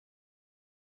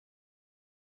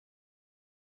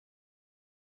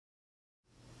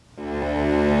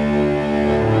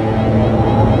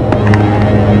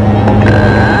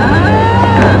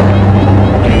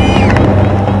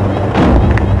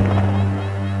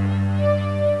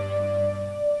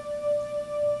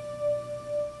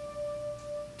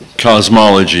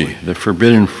Cosmology, the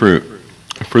forbidden fruit.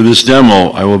 For this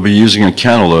demo, I will be using a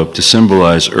cantaloupe to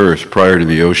symbolize Earth prior to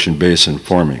the ocean basin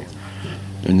forming.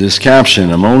 In this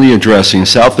caption, I'm only addressing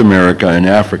South America and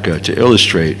Africa to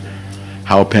illustrate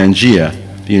how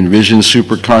Pangaea, the envisioned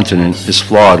supercontinent, is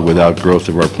flawed without growth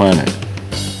of our planet.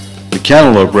 The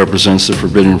cantaloupe represents the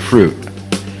forbidden fruit.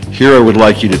 Here I would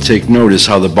like you to take notice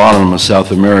how the bottom of South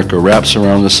America wraps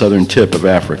around the southern tip of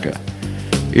Africa.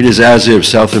 It is as if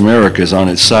South America is on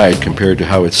its side compared to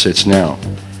how it sits now.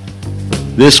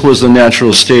 This was the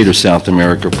natural state of South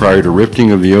America prior to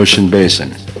rifting of the ocean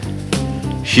basin.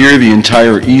 Here the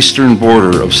entire eastern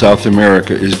border of South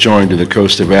America is joined to the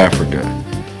coast of Africa.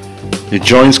 It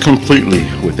joins completely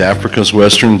with Africa's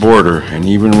western border and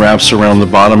even wraps around the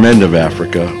bottom end of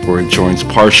Africa, where it joins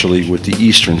partially with the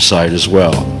eastern side as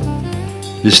well.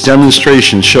 This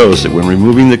demonstration shows that when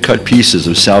removing the cut pieces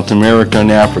of South America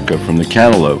and Africa from the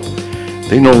cantaloupe,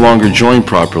 they no longer join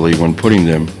properly when putting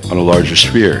them on a larger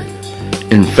sphere.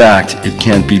 In fact, it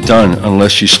can't be done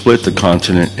unless you split the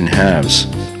continent in halves,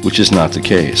 which is not the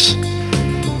case.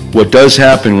 What does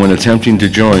happen when attempting to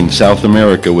join South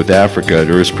America with Africa at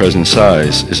Earth's present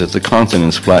size is that the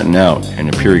continents flatten out and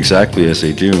appear exactly as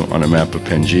they do on a map of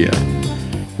Pangaea,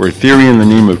 where theory in the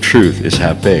name of truth is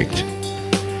half-baked.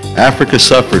 Africa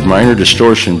suffered minor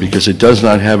distortion because it does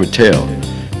not have a tail,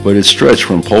 but it stretched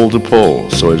from pole to pole,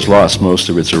 so it has lost most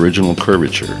of its original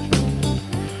curvature.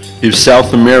 If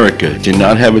South America did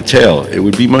not have a tail, it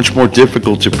would be much more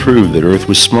difficult to prove that Earth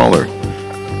was smaller.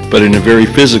 But in a very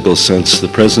physical sense, the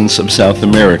presence of South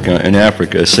America and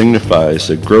Africa signifies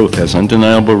that growth has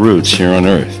undeniable roots here on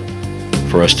Earth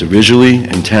for us to visually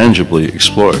and tangibly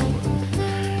explore.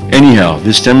 Anyhow,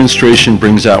 this demonstration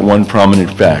brings out one prominent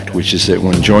fact, which is that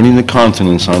when joining the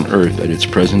continents on Earth at its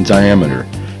present diameter,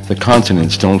 the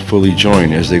continents don't fully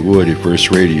join as they would if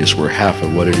Earth's radius were half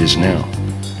of what it is now.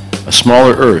 A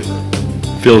smaller Earth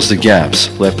fills the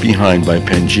gaps left behind by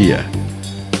Pangaea.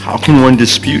 How can one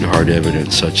dispute hard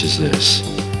evidence such as this?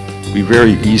 We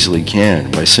very easily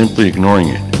can, by simply ignoring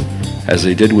it, as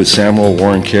they did with Samuel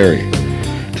Warren Carey.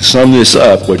 To sum this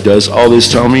up, what does all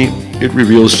this tell me? It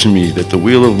reveals to me that the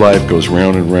wheel of life goes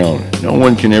round and round. No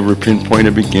one can ever pinpoint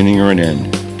a beginning or an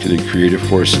end to the creative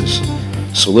forces.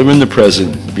 So live in the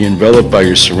present, be enveloped by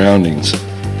your surroundings,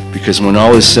 because when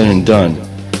all is said and done,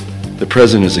 the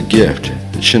present is a gift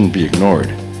that shouldn't be ignored.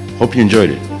 Hope you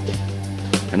enjoyed it.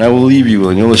 And I will leave you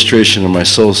with an illustration of my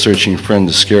soul-searching friend,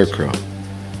 the Scarecrow.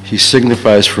 He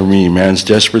signifies for me man's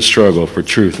desperate struggle for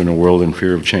truth in a world in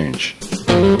fear of change.